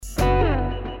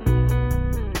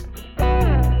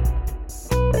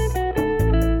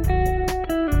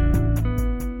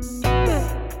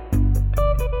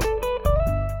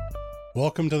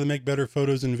Welcome to the Make Better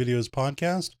Photos and Videos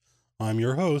podcast. I'm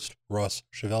your host, Russ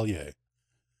Chevalier.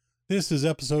 This is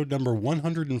episode number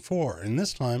 104, and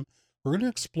this time we're going to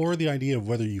explore the idea of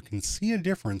whether you can see a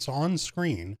difference on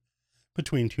screen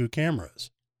between two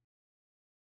cameras.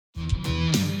 Our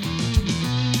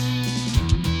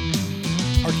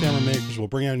camera makers will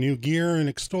bring out new gear and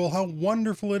extol how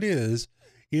wonderful it is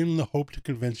in the hope to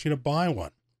convince you to buy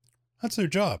one. That's their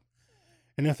job.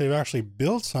 And if they've actually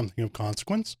built something of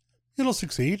consequence, it'll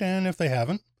succeed, and if they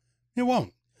haven't, it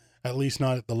won't, at least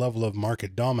not at the level of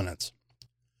market dominance.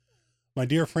 My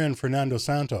dear friend Fernando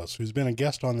Santos, who's been a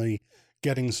guest on the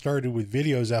Getting Started with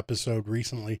Videos episode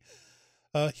recently,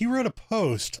 he wrote a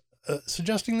post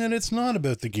suggesting that it's not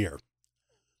about the gear.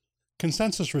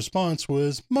 Consensus response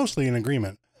was mostly in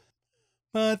agreement,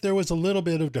 but there was a little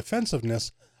bit of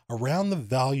defensiveness around the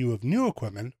value of new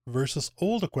equipment versus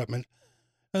old equipment,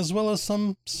 as well as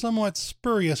some somewhat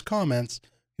spurious comments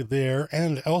there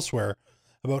and elsewhere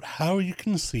about how you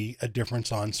can see a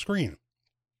difference on screen.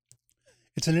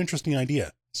 It's an interesting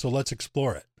idea, so let's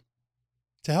explore it.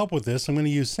 To help with this, I'm going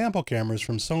to use sample cameras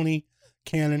from Sony,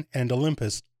 Canon, and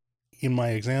Olympus in my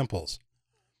examples.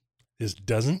 This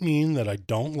doesn't mean that I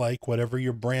don't like whatever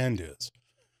your brand is.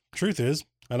 Truth is,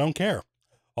 I don't care.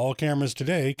 All cameras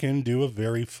today can do a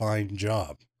very fine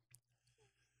job.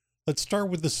 Let's start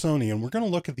with the Sony, and we're going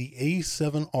to look at the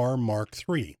A7R Mark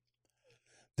III.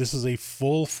 This is a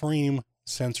full-frame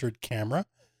sensored camera.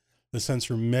 The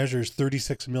sensor measures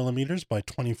 36 millimeters by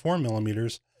 24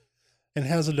 millimeters and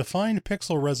has a defined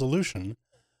pixel resolution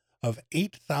of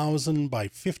 8,000 by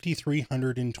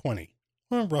 5,320,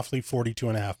 or roughly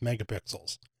 42.5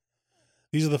 megapixels.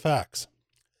 These are the facts.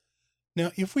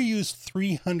 Now, if we use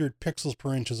 300 pixels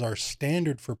per inch as our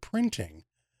standard for printing,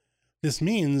 this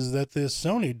means that this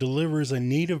Sony delivers a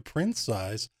native print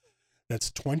size that's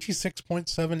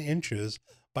 26.7 inches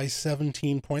by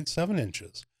 17.7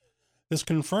 inches. This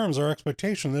confirms our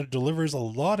expectation that it delivers a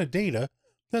lot of data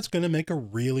that's going to make a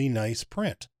really nice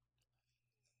print.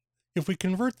 If we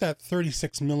convert that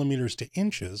 36 millimeters to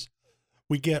inches,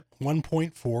 we get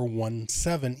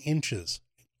 1.417 inches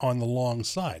on the long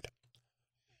side.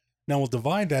 Now we'll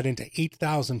divide that into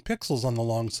 8,000 pixels on the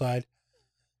long side,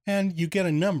 and you get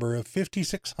a number of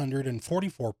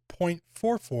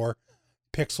 5,644.44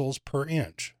 pixels per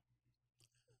inch.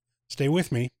 Stay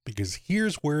with me, because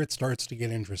here's where it starts to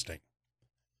get interesting.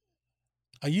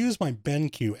 I use my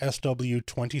BenQ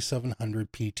SW2700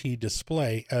 PT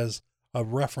display as a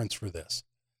reference for this.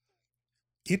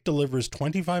 It delivers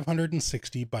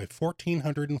 2560 by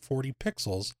 1440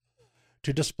 pixels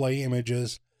to display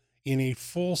images in a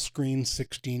full screen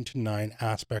 16:9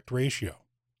 aspect ratio.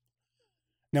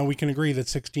 Now we can agree that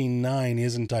 16:9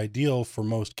 isn't ideal for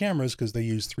most cameras because they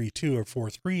use 3:2 or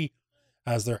 4:3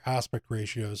 as their aspect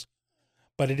ratios,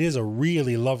 but it is a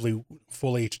really lovely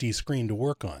full HD screen to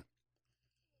work on.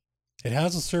 It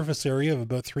has a surface area of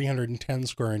about 310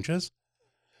 square inches,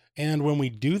 and when we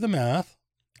do the math,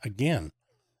 again,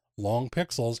 long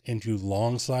pixels into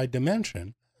long side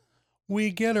dimension, we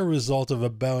get a result of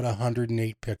about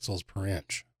 108 pixels per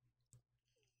inch.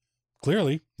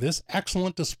 Clearly, this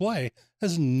excellent display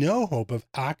has no hope of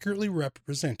accurately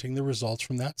representing the results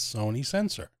from that Sony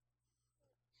sensor.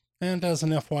 And as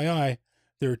an FYI,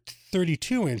 their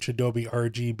 32-inch Adobe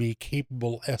RGB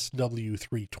capable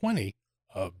SW320,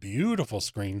 a beautiful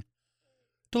screen,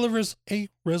 delivers a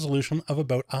resolution of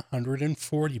about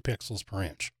 140 pixels per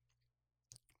inch.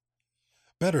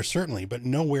 Better certainly, but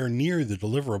nowhere near the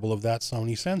deliverable of that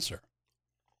Sony sensor.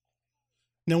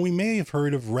 Now we may have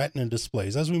heard of Retina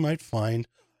displays, as we might find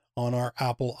on our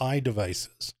Apple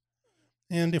iDevices.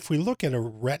 And if we look at a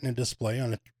Retina display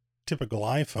on a typical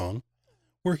iPhone,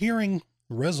 we're hearing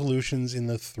resolutions in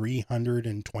the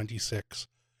 326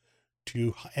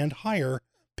 and higher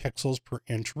pixels per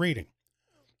inch rating.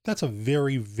 That's a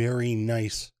very, very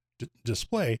nice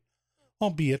display,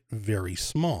 albeit very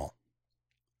small.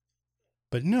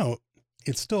 But note,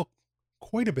 it's still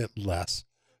quite a bit less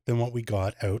than what we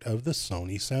got out of the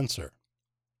Sony sensor.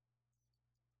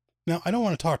 Now, I don't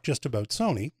want to talk just about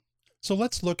Sony, so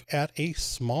let's look at a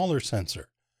smaller sensor.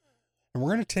 And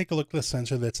we're going to take a look at the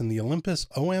sensor that's in the Olympus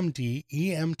OMD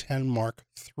EM10 Mark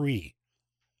III.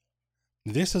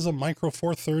 This is a Micro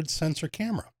Four Thirds sensor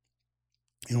camera.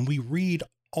 And we read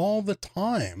all the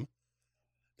time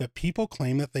that people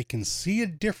claim that they can see a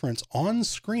difference on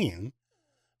screen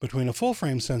between a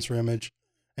full-frame sensor image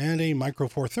and a Micro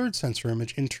Four Thirds sensor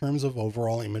image in terms of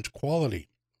overall image quality.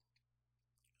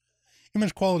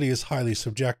 Image quality is highly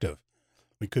subjective.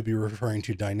 We could be referring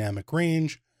to dynamic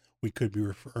range, we could be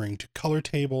referring to color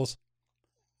tables,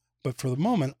 but for the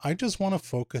moment, I just want to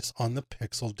focus on the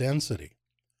pixel density.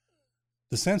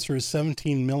 The sensor is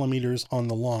 17 millimeters on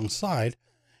the long side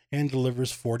and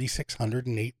delivers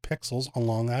 4,608 pixels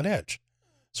along that edge.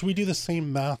 So we do the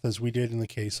same math as we did in the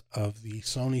case of the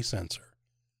Sony sensor.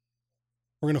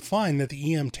 We're going to find that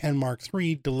the EM10 Mark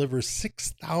III delivers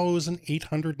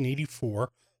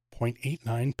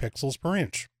 6,884.89 pixels per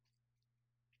inch.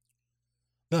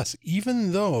 Thus,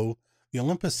 even though the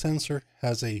Olympus sensor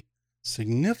has a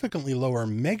significantly lower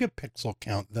megapixel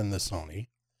count than the Sony,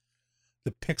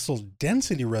 the pixel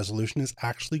density resolution is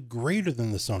actually greater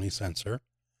than the Sony sensor,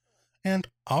 and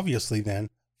obviously then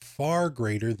far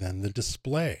greater than the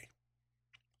display.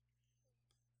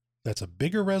 That's a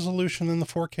bigger resolution than the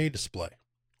 4K display.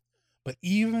 But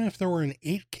even if there were an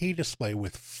 8K display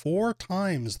with 4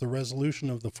 times the resolution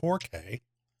of the 4K,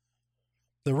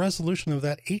 the resolution of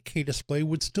that 8K display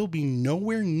would still be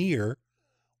nowhere near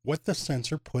what the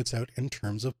sensor puts out in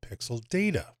terms of pixel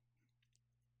data.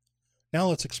 Now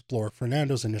let's explore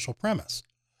Fernando's initial premise.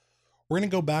 We're going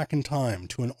to go back in time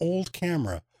to an old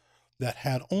camera that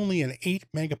had only an 8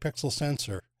 megapixel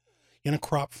sensor in a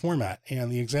crop format,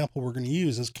 and the example we're going to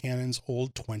use is Canon's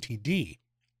old 20D.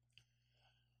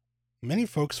 Many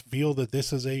folks feel that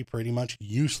this is a pretty much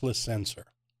useless sensor.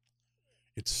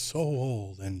 It's so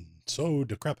old and so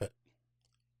decrepit.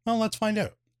 Well, let's find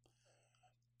out.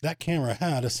 That camera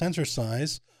had a sensor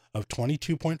size of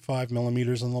 22.5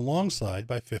 millimeters on the long side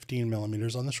by 15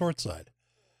 millimeters on the short side.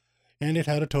 And it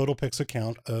had a total pixel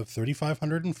count of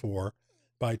 3,504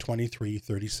 by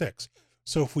 2336.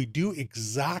 So if we do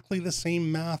exactly the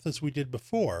same math as we did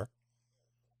before,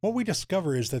 what we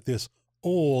discover is that this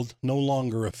old, no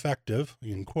longer effective,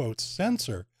 in quotes,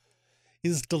 sensor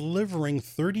is delivering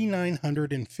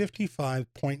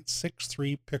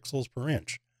 3,955.63 pixels per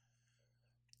inch.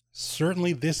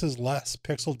 Certainly this is less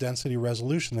pixel density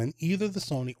resolution than either the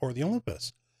Sony or the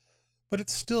Olympus, but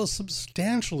it's still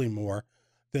substantially more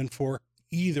than for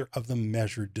either of the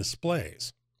measured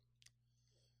displays.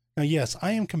 Now, yes,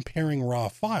 I am comparing raw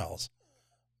files,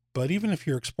 but even if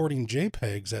you're exporting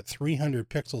JPEGs at 300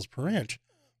 pixels per inch,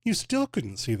 you still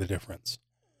couldn't see the difference.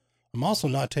 I'm also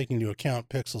not taking into account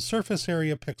pixel surface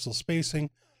area, pixel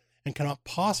spacing, and cannot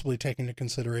possibly take into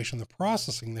consideration the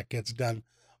processing that gets done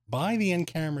by the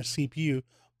in-camera CPU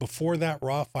before that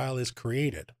raw file is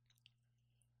created.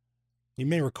 You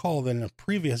may recall that in a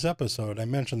previous episode, I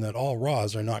mentioned that all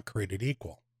RAWs are not created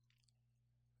equal.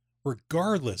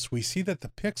 Regardless, we see that the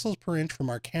pixels per inch from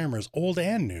our cameras, old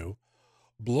and new,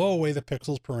 blow away the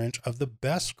pixels per inch of the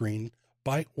best screen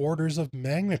by orders of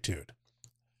magnitude.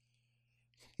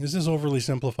 Is this overly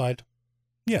simplified?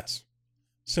 Yes.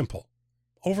 Simple.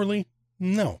 Overly?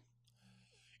 No.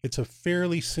 It's a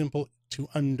fairly simple to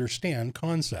understand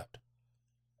concept.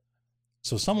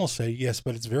 So some will say, yes,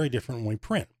 but it's very different when we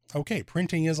print. Okay,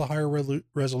 printing is a higher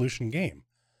resolution game.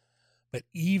 But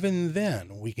even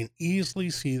then, we can easily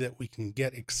see that we can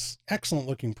get excellent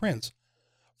looking prints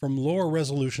from lower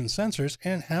resolution sensors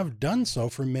and have done so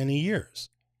for many years.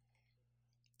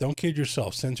 Don't kid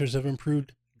yourself, sensors have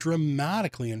improved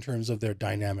dramatically in terms of their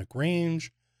dynamic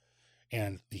range,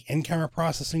 and the in-camera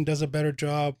processing does a better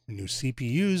job, new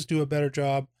CPUs do a better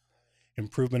job,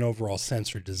 improvement overall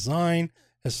sensor design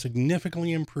has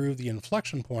significantly improved the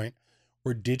inflection point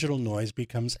where digital noise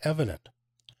becomes evident.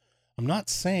 I'm not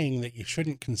saying that you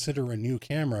shouldn't consider a new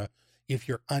camera if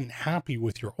you're unhappy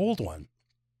with your old one.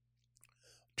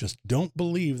 Just don't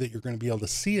believe that you're going to be able to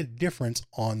see a difference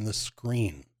on the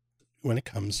screen when it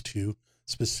comes to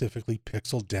specifically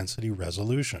pixel density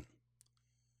resolution.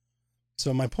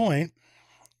 So my point,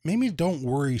 maybe don't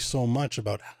worry so much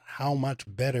about how much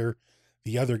better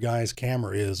the other guy's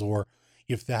camera is, or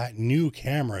if that new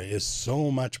camera is so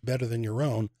much better than your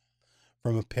own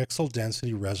from a pixel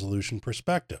density resolution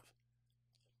perspective.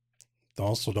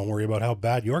 Also, don't worry about how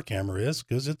bad your camera is,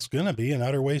 because it's going to be an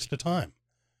utter waste of time.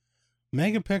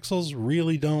 Megapixels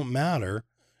really don't matter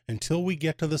until we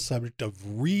get to the subject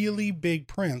of really big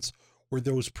prints where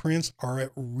those prints are at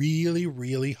really,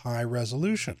 really high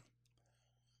resolution.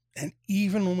 And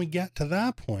even when we get to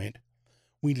that point,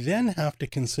 we then have to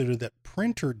consider that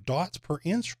printer dots per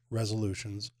inch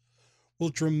resolutions will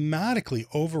dramatically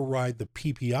override the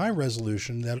PPI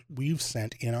resolution that we've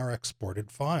sent in our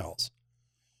exported files.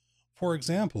 For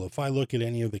example, if I look at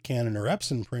any of the Canon or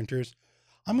Epson printers,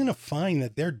 I'm going to find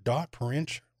that their dot per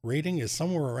inch rating is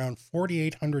somewhere around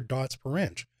 4,800 dots per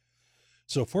inch.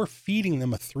 So if we're feeding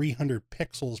them a 300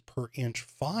 pixels per inch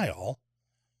file,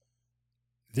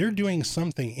 they're doing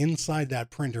something inside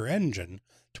that printer engine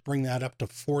to bring that up to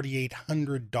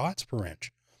 4,800 dots per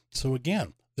inch. So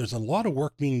again, there's a lot of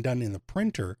work being done in the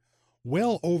printer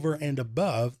well over and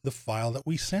above the file that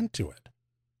we sent to it.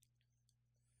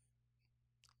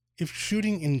 if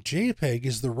shooting in JPEG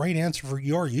is the right answer for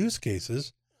your use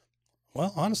cases,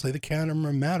 well, honestly, the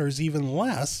camera matters even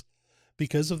less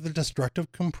because of the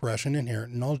destructive compression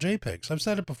inherent in all JPEGs. I've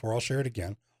said it before, I'll share it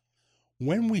again.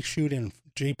 When we shoot in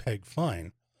JPEG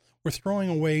fine, we're throwing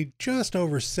away just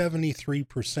over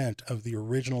 73% of the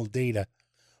original data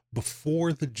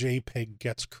before the JPEG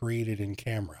gets created in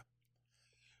camera.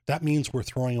 That means we're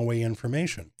throwing away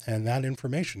information, and that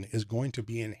information is going to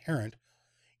be inherent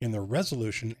in the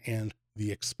resolution and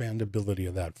the expandability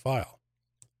of that file.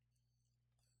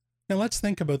 Now let's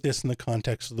think about this in the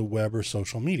context of the web or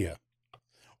social media,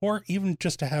 or even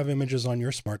just to have images on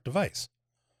your smart device.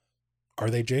 Are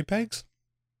they JPEGs?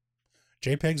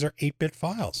 JPEGs are 8-bit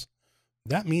files.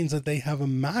 That means that they have a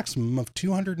maximum of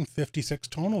 256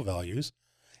 tonal values,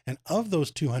 and of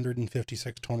those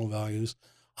 256 tonal values,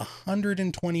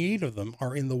 128 of them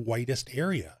are in the whitest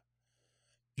area.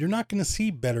 You're not going to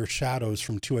see better shadows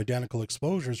from two identical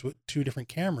exposures with two different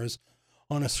cameras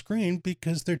on a screen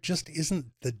because there just isn't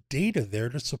the data there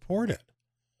to support it.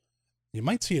 You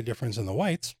might see a difference in the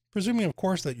whites, presuming of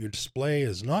course that your display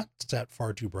is not set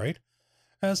far too bright,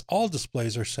 as all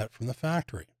displays are set from the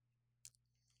factory.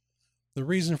 The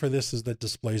reason for this is that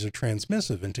displays are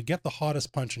transmissive, and to get the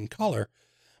hottest punch in color,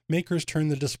 makers turn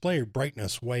the display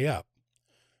brightness way up.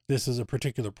 This is a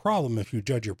particular problem if you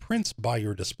judge your prints by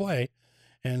your display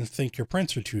and think your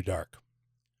prints are too dark.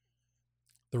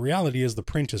 The reality is the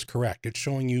print is correct. It's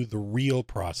showing you the real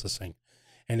processing.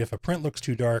 And if a print looks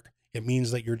too dark, it means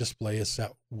that your display is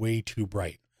set way too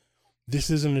bright.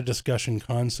 This isn't a discussion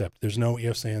concept. There's no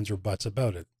ifs, ands, or buts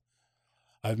about it.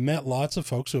 I've met lots of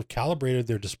folks who have calibrated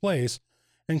their displays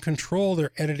and control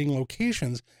their editing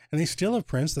locations, and they still have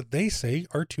prints that they say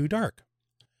are too dark.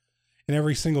 In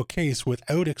every single case,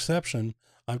 without exception,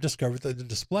 I've discovered that the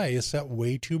display is set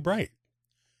way too bright.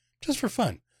 Just for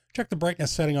fun, check the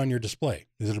brightness setting on your display.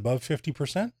 Is it above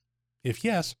 50%? If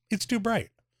yes, it's too bright.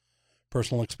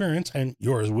 Personal experience, and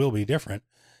yours will be different,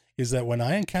 is that when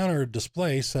I encounter a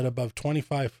display set above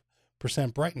 25%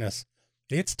 brightness,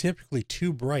 it's typically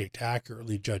too bright to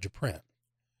accurately judge a print.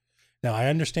 Now, I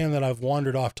understand that I've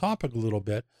wandered off topic a little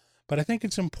bit, but I think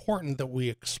it's important that we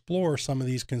explore some of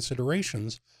these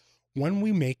considerations when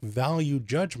we make value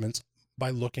judgments by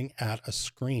looking at a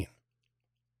screen.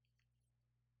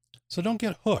 So don't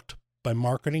get hooked by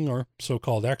marketing or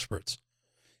so-called experts.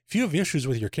 If you have issues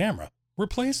with your camera,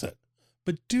 replace it,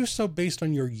 but do so based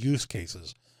on your use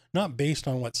cases, not based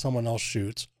on what someone else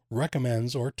shoots,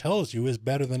 recommends, or tells you is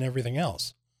better than everything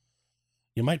else.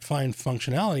 You might find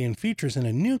functionality and features in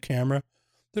a new camera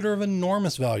that are of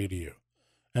enormous value to you,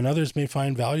 and others may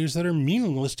find values that are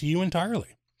meaningless to you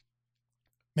entirely.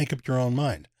 Make up your own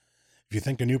mind. If you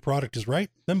think a new product is right,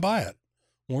 then buy it,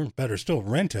 or better still,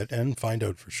 rent it and find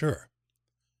out for sure.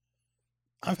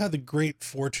 I've had the great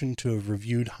fortune to have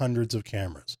reviewed hundreds of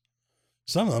cameras.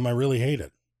 Some of them I really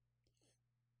hated,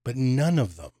 but none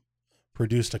of them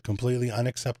produced a completely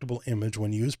unacceptable image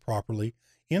when used properly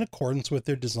in accordance with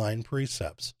their design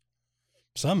precepts.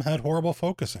 Some had horrible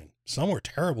focusing, some were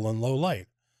terrible in low light,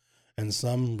 and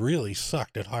some really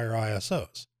sucked at higher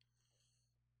ISOs.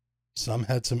 Some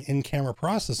had some in-camera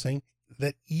processing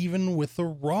that even with the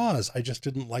RAWs, I just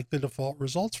didn't like the default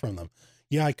results from them.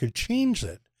 Yeah, I could change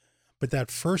it, but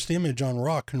that first image on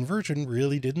RAW conversion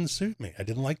really didn't suit me. I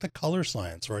didn't like the color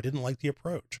science, or I didn't like the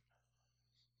approach.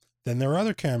 Then there are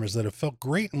other cameras that have felt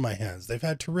great in my hands. They've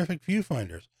had terrific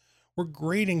viewfinders, were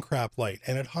great in crap light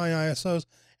and at high ISOs,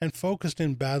 and focused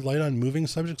in bad light on moving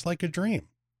subjects like a dream.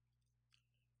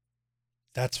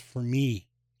 That's for me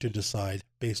to decide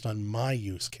based on my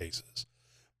use cases.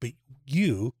 But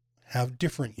you have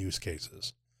different use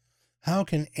cases. How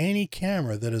can any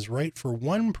camera that is right for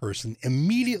one person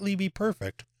immediately be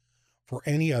perfect for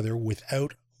any other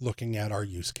without looking at our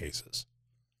use cases?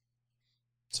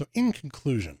 So in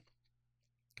conclusion,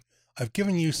 I've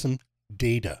given you some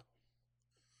data.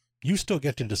 You still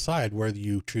get to decide whether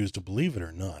you choose to believe it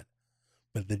or not.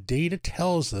 But the data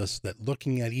tells us that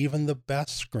looking at even the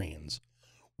best screens,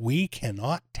 we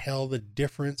cannot tell the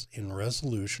difference in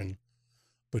resolution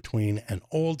between an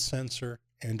old sensor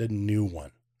and a new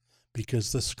one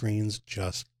because the screens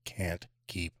just can't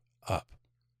keep up.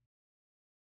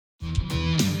 Do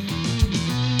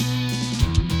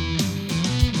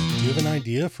you have an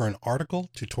idea for an article,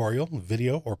 tutorial,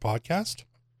 video, or podcast?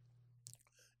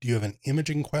 Do you have an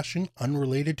imaging question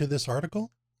unrelated to this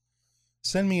article?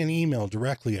 Send me an email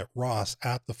directly at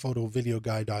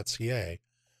ross@thephotovideoguy.ca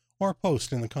or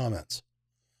post in the comments.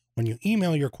 When you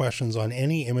email your questions on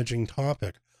any imaging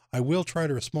topic, I will try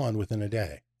to respond within a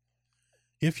day.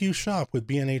 If you shop with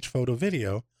B&H Photo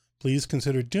Video, please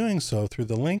consider doing so through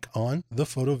the link on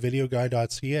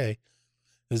thephotovideoguy.ca,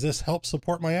 as this helps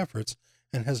support my efforts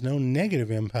and has no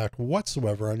negative impact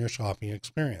whatsoever on your shopping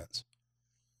experience.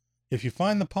 If you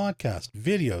find the podcast,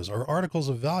 videos, or articles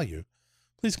of value,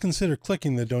 please consider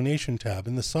clicking the donation tab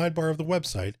in the sidebar of the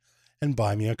website and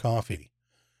buy me a coffee.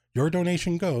 Your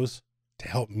donation goes to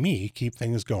help me keep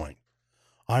things going.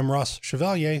 I'm Ross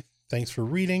Chevalier. Thanks for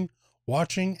reading,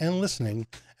 watching, and listening.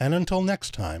 And until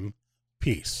next time,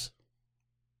 peace.